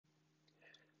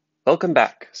Welcome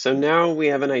back. So now we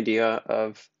have an idea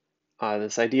of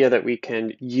this idea that we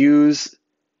can use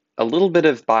a little bit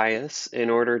of bias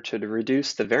in order to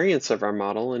reduce the variance of our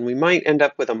model, and we might end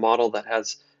up with a model that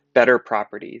has better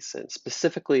properties. And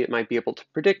specifically, it might be able to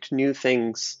predict new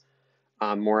things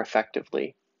more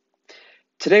effectively.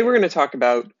 Today, we're going to talk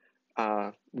about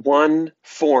one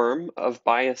form of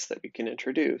bias that we can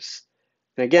introduce.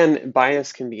 And again,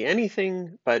 bias can be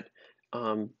anything, but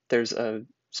there's a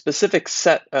specific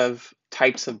set of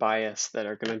types of bias that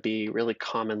are going to be really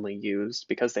commonly used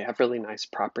because they have really nice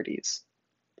properties.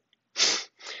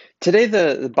 Today,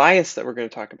 the bias that we're going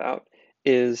to talk about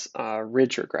is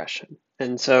ridge regression.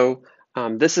 And so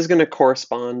this is going to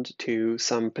correspond to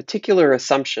some particular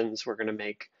assumptions we're going to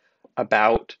make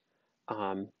about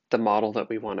the model that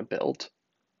we want to build.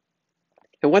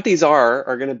 And what these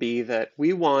are going to be that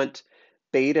we want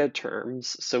beta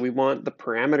terms. So we want the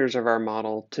parameters of our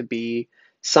model to be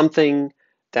something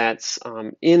that's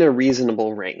in a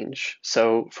reasonable range.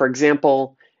 So for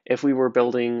example, if we were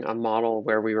building a model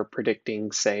where we were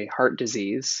predicting, say, heart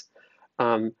disease,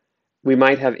 um, we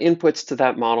might have inputs to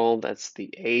that model that's the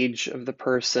age of the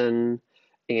person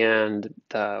and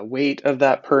the weight of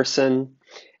that person.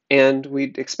 And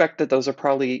we'd expect that those are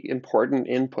probably important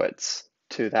inputs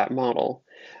to that model.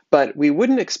 But we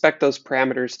wouldn't expect those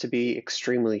parameters to be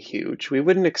extremely huge. We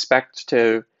wouldn't expect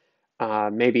to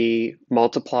maybe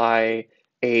multiply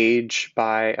age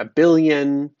by 1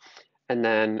 billion and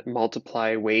then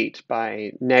multiply weight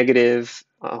by negative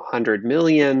 100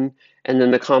 million. And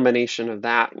then the combination of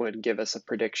that would give us a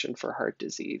prediction for heart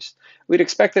disease. We'd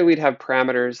expect that we'd have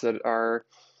parameters that are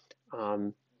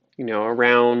um,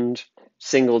 around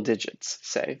single digits,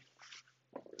 say.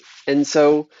 And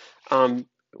so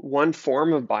one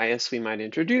form of bias we might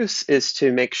introduce is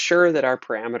to make sure that our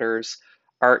parameters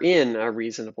are in a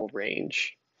reasonable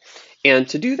range. And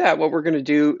to do that, what we're going to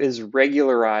do is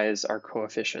regularize our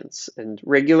coefficients. And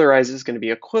regularize is going to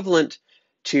be equivalent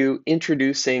to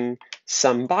introducing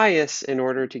some bias in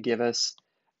order to give us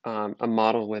a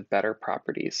model with better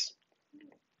properties.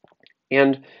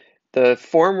 And the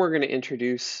form we're going to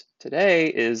introduce today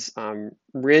is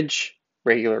ridge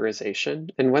regularization.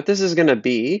 And what this is going to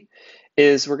be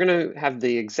is we're going to have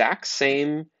the exact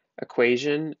same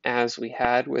equation as we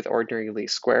had with ordinary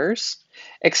least squares,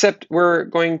 except we're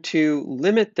going to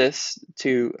limit this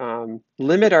to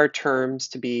limit our terms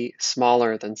to be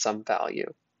smaller than some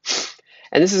value.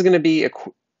 And this is going to be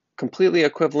completely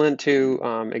equivalent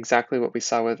to exactly what we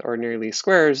saw with ordinary least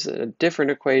squares, a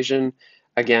different equation,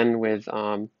 again with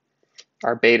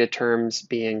our beta terms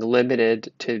being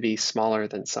limited to be smaller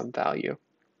than some value.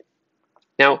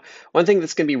 Now, one thing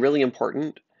that's going to be really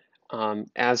important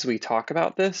as we talk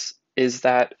about this is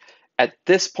that at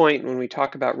this point, when we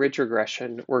talk about ridge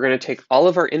regression, we're going to take all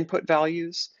of our input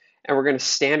values and we're going to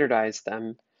standardize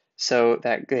them so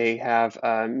that they have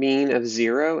a mean of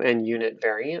 0 and unit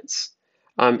variance.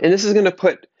 And this is going to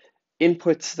put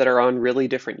inputs that are on really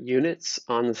different units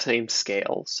on the same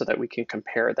scale so that we can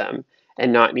compare them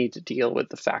and not need to deal with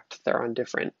the fact that they're on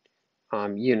different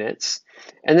units.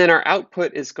 And then our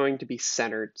output is going to be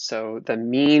centered. So the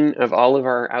mean of all of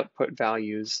our output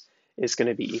values is going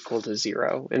to be equal to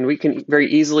 0. And we can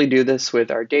very easily do this with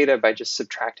our data by just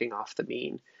subtracting off the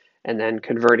mean and then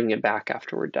converting it back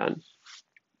after we're done.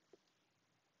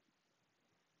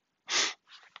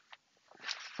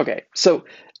 Okay, so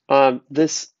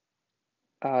this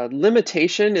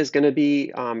limitation is going to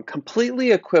be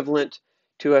completely equivalent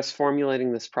to us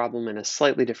formulating this problem in a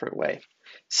slightly different way.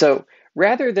 So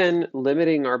rather than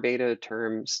limiting our beta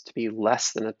terms to be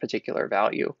less than a particular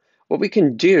value, what we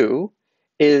can do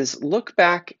is look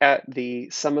back at the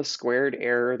sum of squared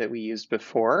error that we used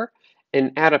before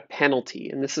and add a penalty.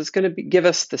 And this is going to give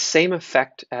us the same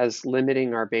effect as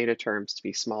limiting our beta terms to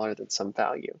be smaller than some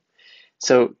value.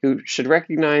 So you should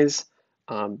recognize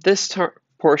this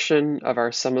portion of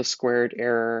our sum of squared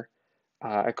error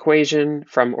equation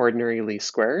from ordinary least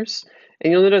squares.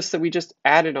 And you'll notice that we just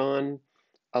added on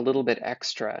a little bit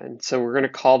extra. And so we're going to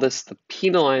call this the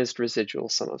penalized residual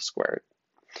sum of squared.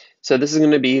 So this is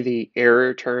going to be the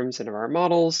error terms in our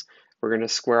models. We're going to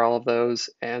square all of those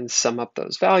and sum up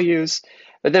those values.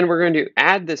 But then we're going to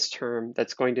add this term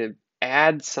that's going to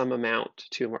add some amount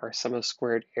to our sum of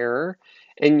squared error.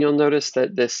 And you'll notice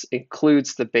that this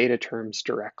includes the beta terms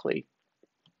directly.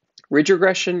 Ridge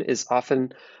regression is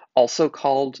often also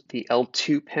called the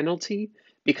L2 penalty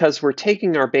because we're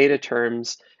taking our beta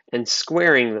terms and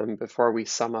squaring them before we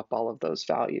sum up all of those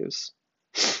values.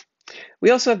 We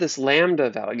also have this lambda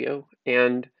value,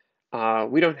 and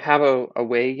we don't have a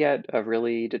way yet of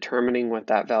really determining what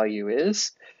that value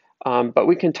is. But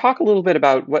we can talk a little bit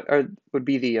about would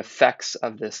be the effects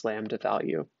of this lambda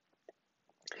value.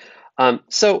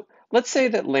 So let's say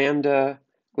that lambda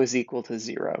was equal to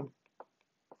 0.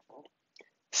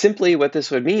 Simply what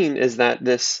this would mean is that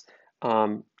this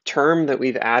term that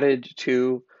we've added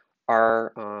to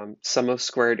our sum of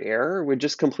squared error would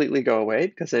just completely go away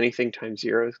because anything times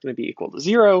 0 is going to be equal to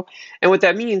 0. And what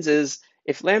that means is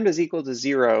if lambda is equal to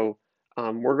 0,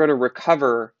 we're going to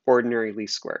recover ordinary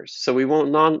least squares. So we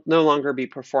won't no longer be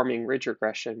performing ridge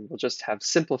regression. We'll just have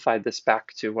simplified this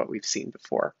back to what we've seen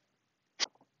before.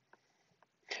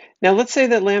 Now let's say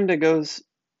that lambda goes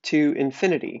to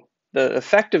infinity. The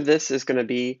effect of this is going to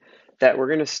be that we're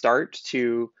going to start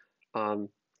to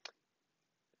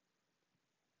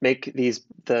make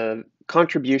the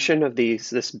contribution of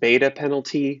this beta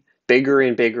penalty bigger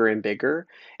and bigger and bigger.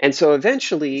 And so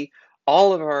eventually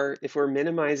if we're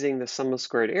minimizing the sum of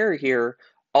squared error here,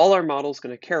 all our model is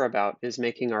going to care about is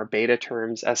making our beta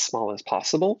terms as small as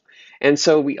possible. And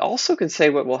so we also can say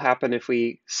what will happen if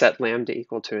we set lambda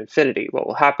equal to infinity. What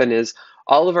will happen is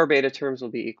all of our beta terms will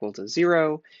be equal to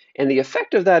 0. And the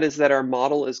effect of that is that our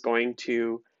model is going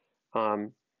to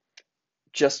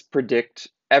just predict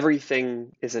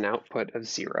everything is an output of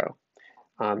 0.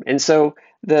 And so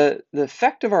the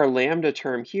effect of our lambda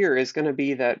term here is going to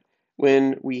be that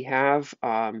when we have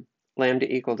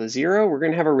lambda equal to 0, we're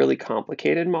going to have a really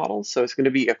complicated model. So it's going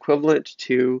to be equivalent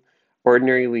to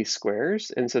ordinary least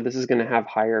squares. And so this is going to have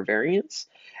higher variance.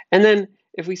 And then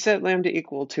if we set lambda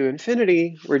equal to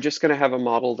infinity, we're just going to have a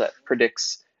model that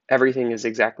predicts everything is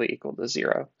exactly equal to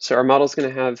 0. So our model is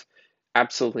going to have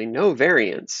absolutely no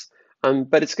variance,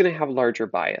 but it's going to have larger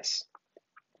bias.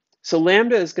 So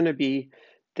lambda is going to be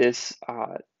this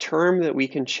term that we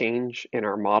can change in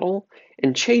our model,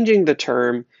 and changing the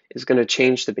term is going to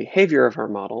change the behavior of our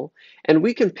model, and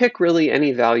we can pick really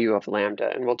any value of lambda,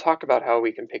 and we'll talk about how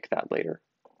we can pick that later.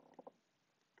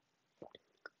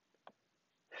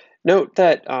 Note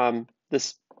that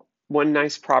this one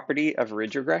nice property of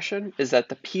ridge regression is that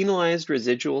the penalized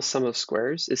residual sum of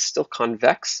squares is still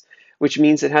convex, which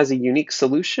means it has a unique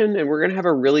solution, and we're going to have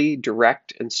a really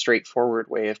direct and straightforward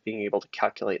way of being able to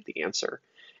calculate the answer.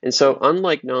 And so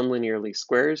unlike nonlinear least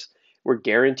squares, we're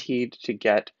guaranteed to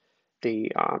get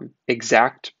the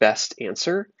exact best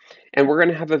answer, and we're going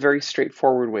to have a very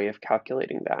straightforward way of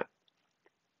calculating that.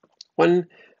 One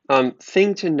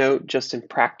thing to note just in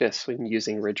practice when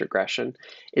using ridge regression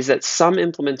is that some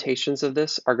implementations of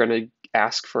this are going to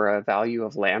ask for a value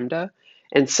of lambda,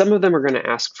 and some of them are going to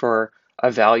ask for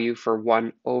a value for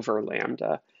 1 over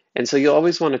lambda. And so you'll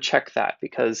always want to check that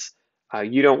because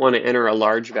you don't want to enter a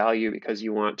large value because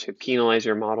you want to penalize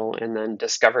your model and then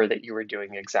discover that you were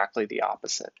doing exactly the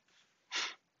opposite.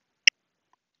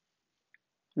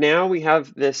 Now we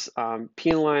have this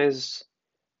penalized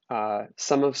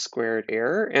sum of squared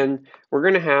error, and we're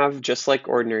going to have, just like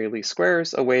ordinary least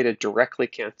squares, a way to directly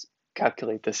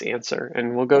calculate this answer.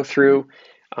 And we'll go through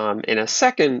in a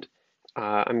second.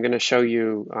 I'm going to show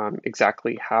you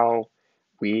exactly how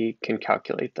we can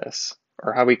calculate this,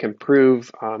 or how we can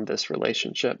prove this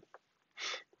relationship.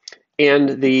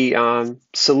 And the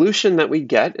solution that we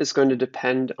get is going to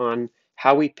depend on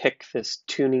how we pick this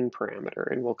tuning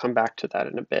parameter, and we'll come back to that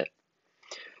in a bit.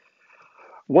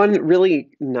 One really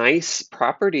nice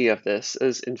property of this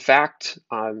is, in fact,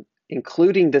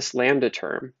 including this lambda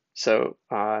term. So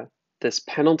this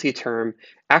penalty term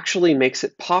actually makes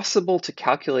it possible to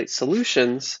calculate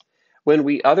solutions when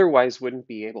we otherwise wouldn't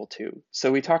be able to.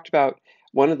 So we talked about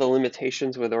one of the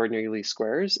limitations with ordinary least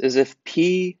squares is if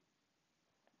p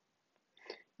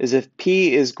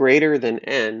is greater than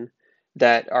n,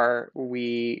 that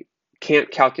we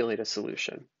can't calculate a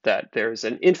solution, that there's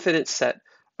an infinite set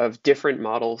of different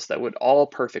models that would all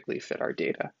perfectly fit our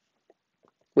data.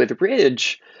 With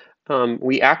ridge,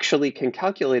 we actually can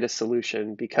calculate a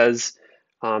solution because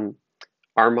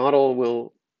our model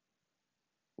will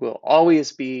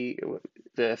always be,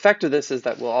 the effect of this is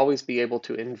that we'll always be able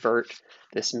to invert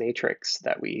this matrix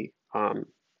that we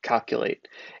calculate.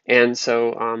 And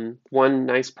so one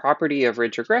nice property of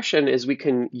ridge regression is we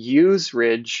can use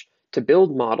ridge to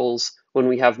build models when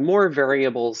we have more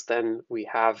variables than we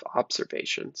have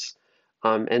observations.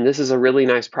 And this is a really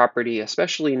nice property,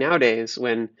 especially nowadays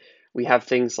when we have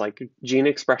things like gene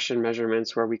expression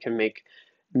measurements where we can make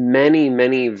many,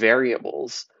 many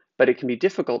variables, but it can be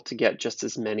difficult to get just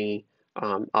as many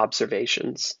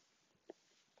observations.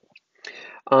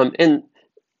 And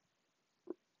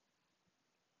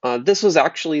this was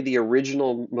actually the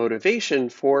original motivation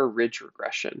for ridge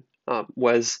regression,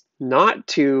 was not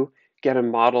to get a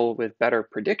model with better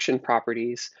prediction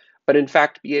properties, but in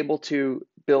fact be able to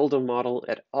build a model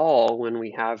at all when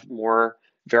we have more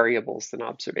variables than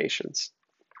observations.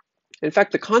 In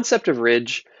fact, the concept of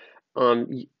ridge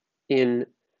in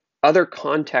other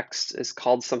contexts is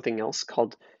called something else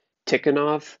called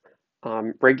Tikhonov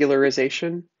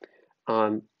regularization.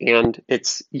 And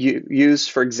it's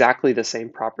used for exactly the same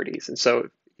properties. And so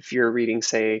if you're reading,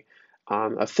 say,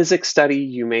 a physics study,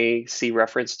 you may see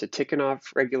reference to Tikhonov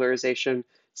regularization.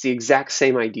 It's the exact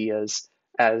same ideas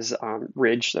as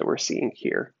ridge that we're seeing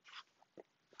here.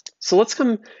 So let's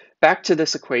come back to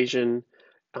this equation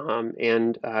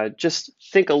and just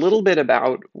think a little bit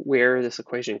about where this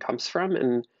equation comes from.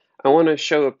 And I want to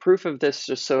show a proof of this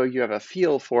just so you have a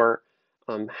feel for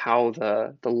how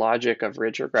the logic of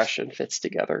ridge regression fits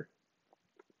together.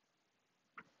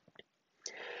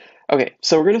 Okay,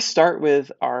 so we're going to start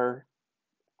with our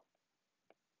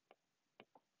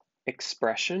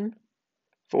expression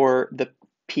for the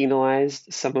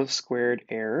penalized sum of squared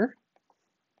error.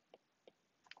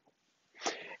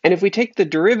 And if we take the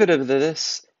derivative of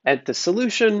this at the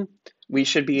solution, we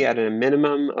should be at a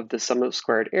minimum of the sum of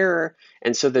squared error.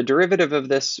 And so the derivative of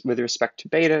this with respect to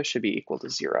beta should be equal to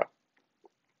 0.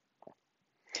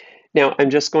 Now I'm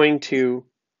just going to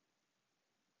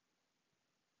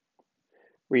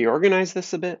reorganize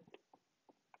this a bit.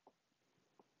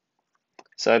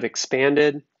 So I've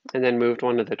expanded and then moved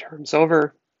one of the terms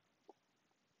over.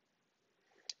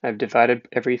 I've divided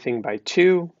everything by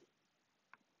 2.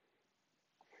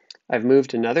 I've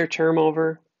moved another term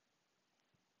over.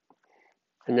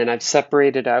 And then I've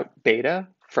separated out beta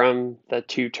from the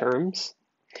 2 terms.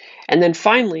 And then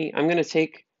finally, I'm going to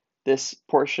take this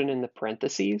portion in the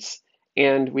parentheses,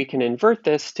 and we can invert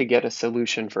this to get a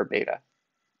solution for beta.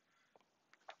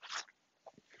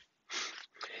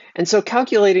 And so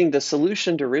calculating the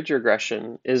solution to ridge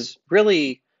regression is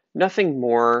really nothing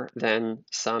more than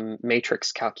some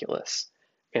matrix calculus.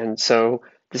 And so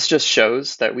this just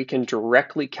shows that we can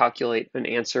directly calculate an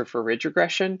answer for ridge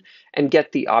regression and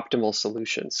get the optimal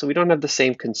solution. So we don't have the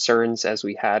same concerns as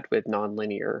we had with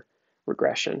nonlinear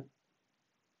regression.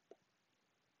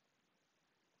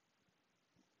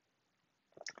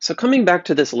 So coming back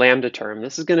to this lambda term,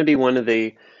 this is going to be one of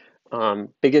the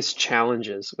biggest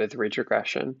challenges with ridge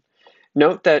regression.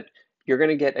 Note that you're going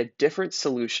to get a different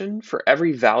solution for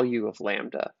every value of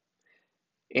lambda.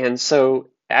 And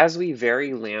so as we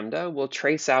vary lambda, we'll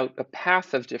trace out a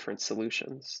path of different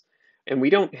solutions. And we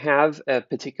don't have a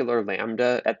particular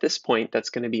lambda at this point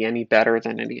that's going to be any better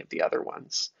than any of the other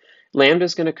ones. Lambda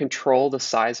is going to control the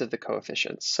size of the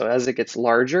coefficients. So as it gets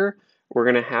larger,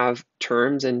 we're going to have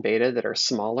terms in beta that are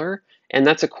smaller. And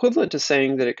that's equivalent to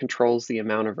saying that it controls the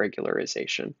amount of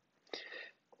regularization.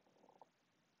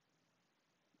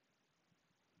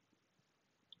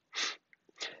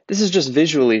 This is just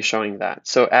visually showing that.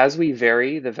 So as we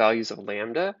vary the values of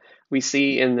lambda, we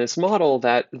see in this model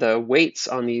that the weights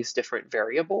on these different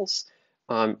variables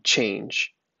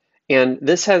change. And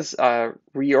this has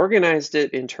reorganized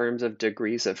it in terms of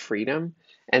degrees of freedom.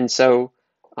 And so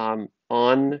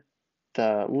on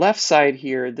the left side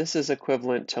here, this is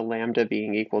equivalent to lambda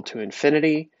being equal to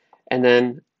infinity. And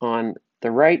then on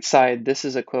the right side, this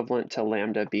is equivalent to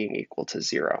lambda being equal to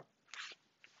 0.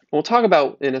 We'll talk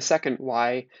about in a second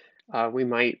why we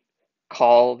might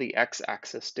call the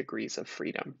x-axis degrees of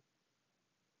freedom.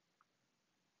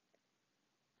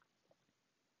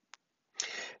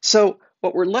 So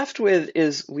what we're left with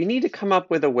is we need to come up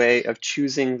with a way of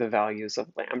choosing the values of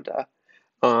lambda.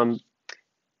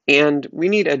 And we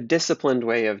need a disciplined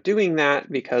way of doing that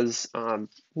because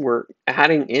we're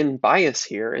adding in bias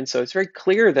here. And so it's very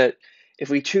clear that if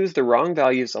we choose the wrong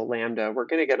values of lambda, we're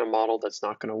going to get a model that's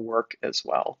not going to work as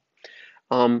well.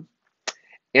 And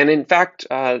in fact,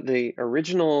 the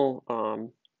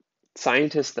original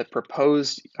scientists that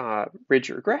proposed ridge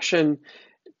regression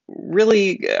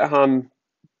really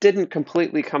didn't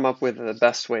completely come up with the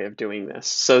best way of doing this.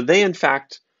 So they, in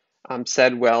fact,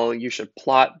 said, well, you should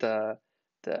plot the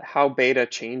how beta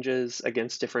changes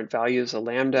against different values of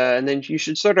lambda, and then you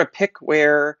should sort of pick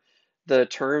where the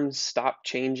terms stop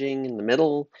changing in the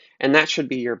middle, and that should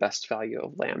be your best value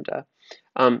of lambda.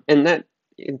 And that,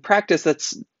 in practice,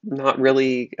 that's not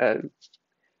really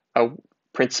a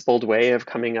principled way of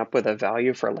coming up with a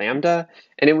value for lambda,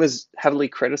 and it was heavily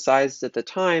criticized at the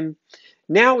time.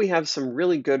 Now we have some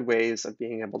really good ways of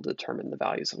being able to determine the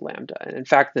values of lambda. And in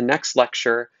fact, the next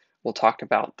lecture, we'll talk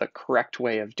about the correct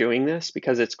way of doing this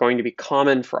because it's going to be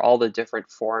common for all the different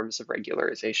forms of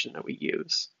regularization that we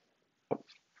use.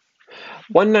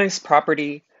 One nice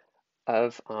property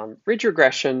of ridge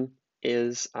regression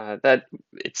is that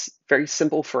it's very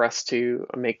simple for us to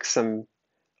make some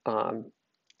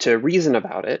to reason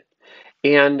about it.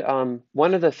 And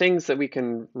one of the things that we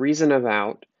can reason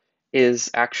about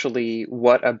is actually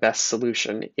what a best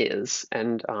solution is.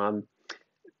 And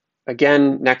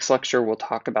again, next lecture, we'll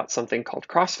talk about something called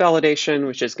cross-validation,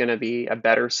 which is going to be a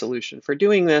better solution for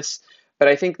doing this. But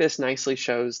I think this nicely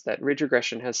shows that ridge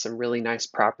regression has some really nice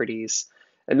properties.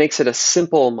 It makes it a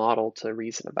simple model to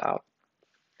reason about.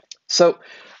 So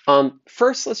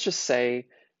first, let's just say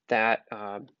that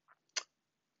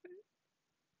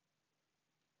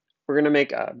we're going to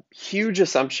make a huge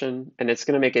assumption, and it's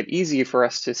going to make it easy for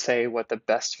us to say what the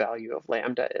best value of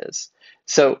lambda is.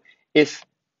 So if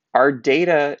our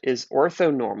data is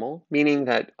orthonormal, meaning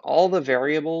that all the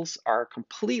variables are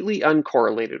completely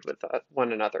uncorrelated with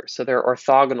one another, so they're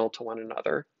orthogonal to one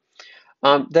another,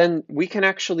 then we can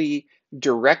actually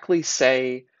directly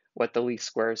say what the least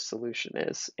squares solution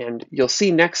is. And you'll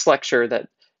see next lecture that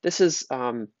this is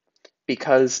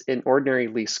because in ordinary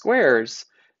least squares,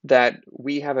 that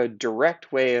we have a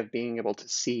direct way of being able to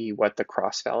see what the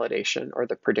cross-validation or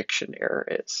the prediction error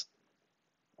is.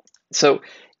 So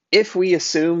if we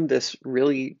assume this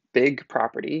really big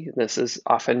property, this is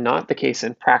often not the case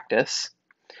in practice,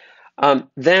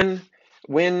 then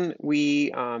when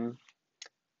we,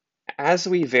 as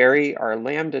we vary our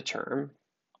lambda term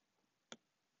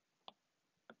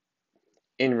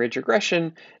in ridge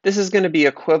regression, this is going to be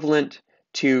equivalent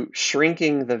to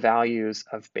shrinking the values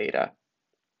of beta.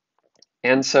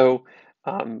 And so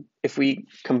if we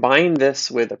combine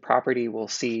this with a property we'll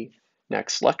see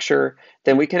next lecture,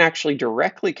 then we can actually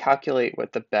directly calculate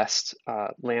what the best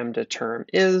lambda term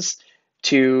is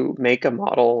to make a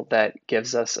model that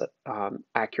gives us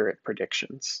accurate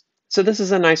predictions. So this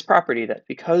is a nice property that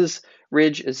because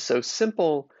ridge is so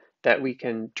simple that we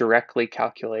can directly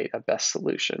calculate a best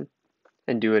solution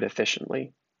and do it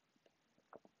efficiently.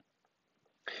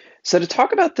 So to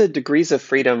talk about the degrees of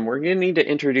freedom, we're going to need to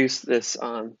introduce this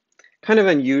kind of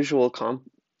unusual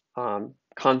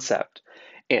concept.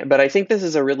 But I think this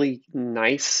is a really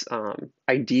nice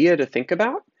idea to think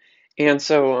about. And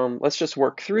so let's just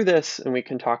work through this and we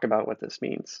can talk about what this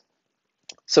means.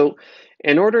 So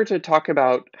in order to talk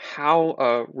about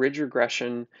how ridge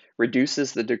regression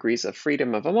reduces the degrees of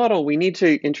freedom of a model, we need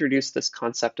to introduce this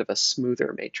concept of a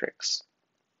smoother matrix.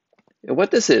 And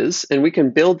what this is, and we can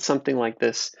build something like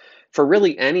this for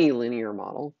really any linear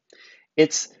model,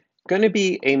 it's going to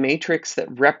be a matrix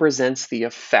that represents the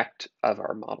effect of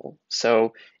our model.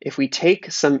 So if we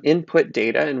take some input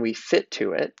data and we fit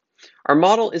to it, our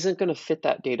model isn't going to fit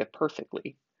that data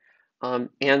perfectly.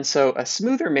 And so a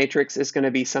smoother matrix is going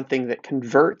to be something that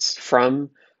converts from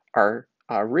our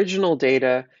original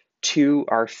data to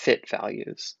our fit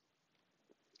values.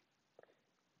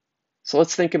 So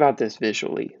let's think about this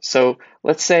visually. So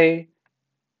let's say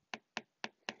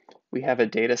we have a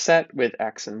data set with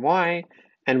X and Y,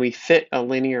 and we fit a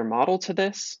linear model to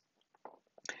this.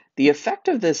 The effect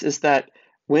of this is that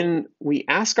when we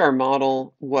ask our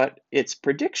model what its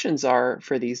predictions are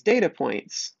for these data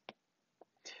points,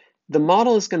 the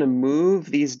model is going to move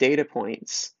these data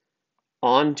points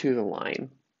onto the line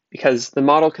because the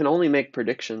model can only make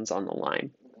predictions on the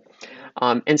line.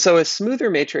 And so a smoother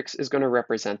matrix is going to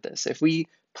represent this. If we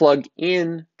plug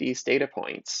in these data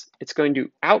points, it's going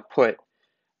to output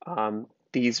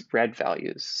these red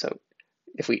values. So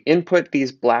if we input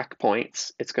these black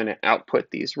points, it's going to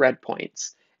output these red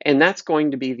points. And that's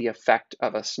going to be the effect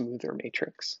of a smoother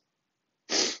matrix.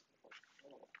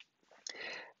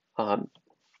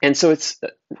 And so it's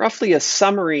roughly a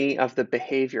summary of the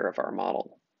behavior of our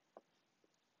model.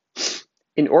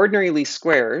 In ordinary least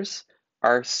squares,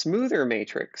 our smoother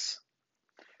matrix,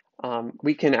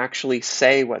 we can actually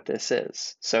say what this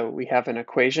is. So we have an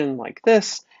equation like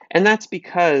this, and that's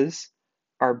because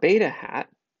our beta hat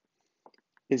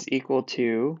is equal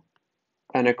to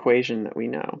an equation that we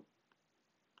know.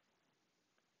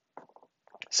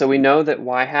 So we know that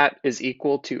y hat is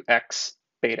equal to x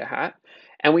beta hat,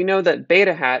 and we know that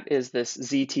beta hat is this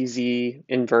ztz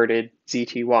inverted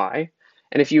zty.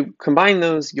 And if you combine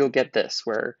those, you'll get this,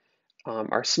 where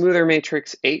our smoother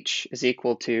matrix H is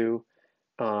equal to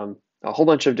a whole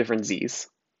bunch of different z's.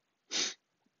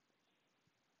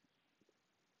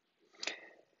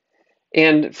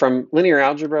 And from linear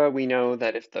algebra, we know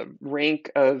that if the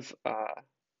rank of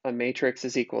a matrix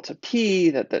is equal to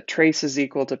p, that the trace is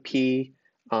equal to p,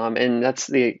 and that's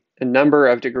the number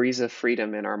of degrees of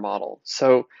freedom in our model.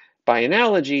 So by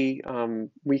analogy,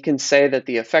 we can say that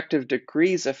the effective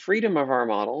degrees of freedom of our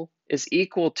model is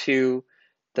equal to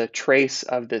the trace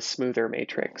of this smoother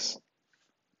matrix.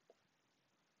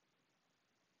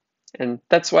 And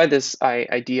that's why this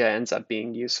idea ends up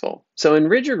being useful. So in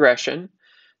ridge regression,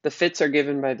 the fits are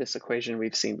given by this equation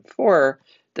we've seen before.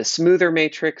 The smoother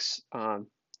matrix,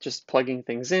 just plugging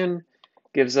things in,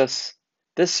 gives us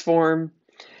this form.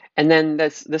 And then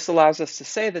this allows us to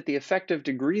say that the effective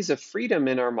degrees of freedom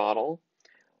in our model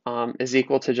is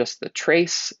equal to just the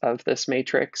trace of this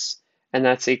matrix, and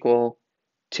that's equal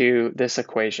to this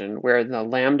equation where the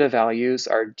lambda values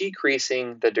are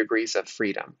decreasing the degrees of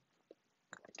freedom.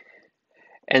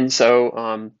 And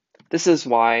so this is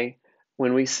why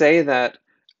when we say that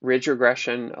ridge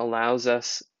regression allows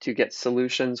us to get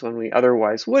solutions when we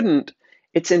otherwise wouldn't,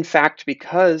 it's in fact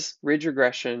because ridge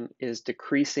regression is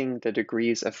decreasing the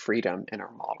degrees of freedom in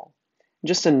our model.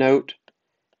 Just a note,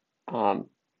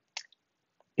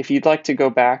 if you'd like to go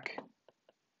back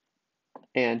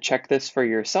and check this for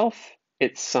yourself,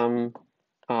 it's some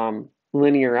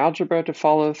linear algebra to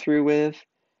follow through with.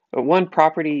 But one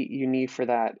property you need for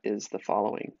that is the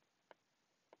following.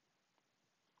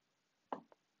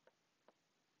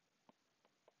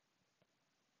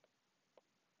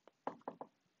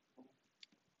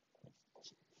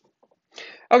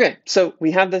 Okay, so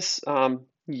we have this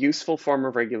useful form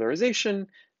of regularization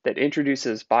that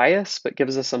introduces bias, but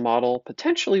gives us a model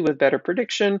potentially with better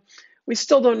prediction. We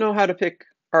still don't know how to pick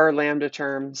our lambda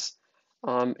terms,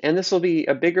 and this will be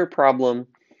a bigger problem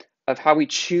of how we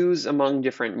choose among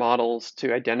different models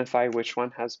to identify which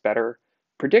one has better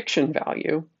prediction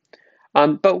value.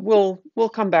 But we'll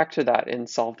come back to that and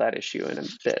solve that issue in a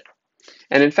bit.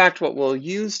 And in fact, what we'll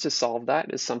use to solve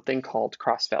that is something called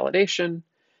cross-validation,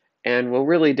 and we'll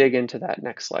really dig into that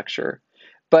next lecture.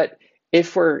 But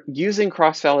if we're using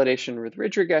cross-validation with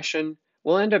ridge regression,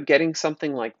 we'll end up getting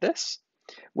something like this,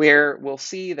 where we'll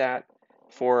see that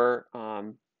for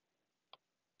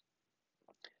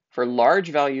large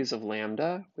values of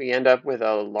lambda, we end up with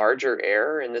a larger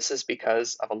error, and this is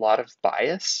because of a lot of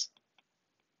bias.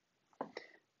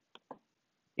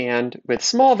 And with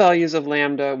small values of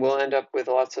lambda, we'll end up with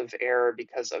lots of error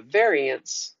because of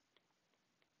variance.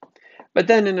 But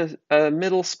then in a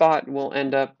middle spot, we'll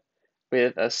end up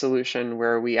with a solution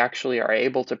where we actually are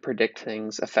able to predict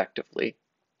things effectively.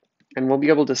 And we'll be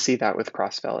able to see that with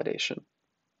cross-validation.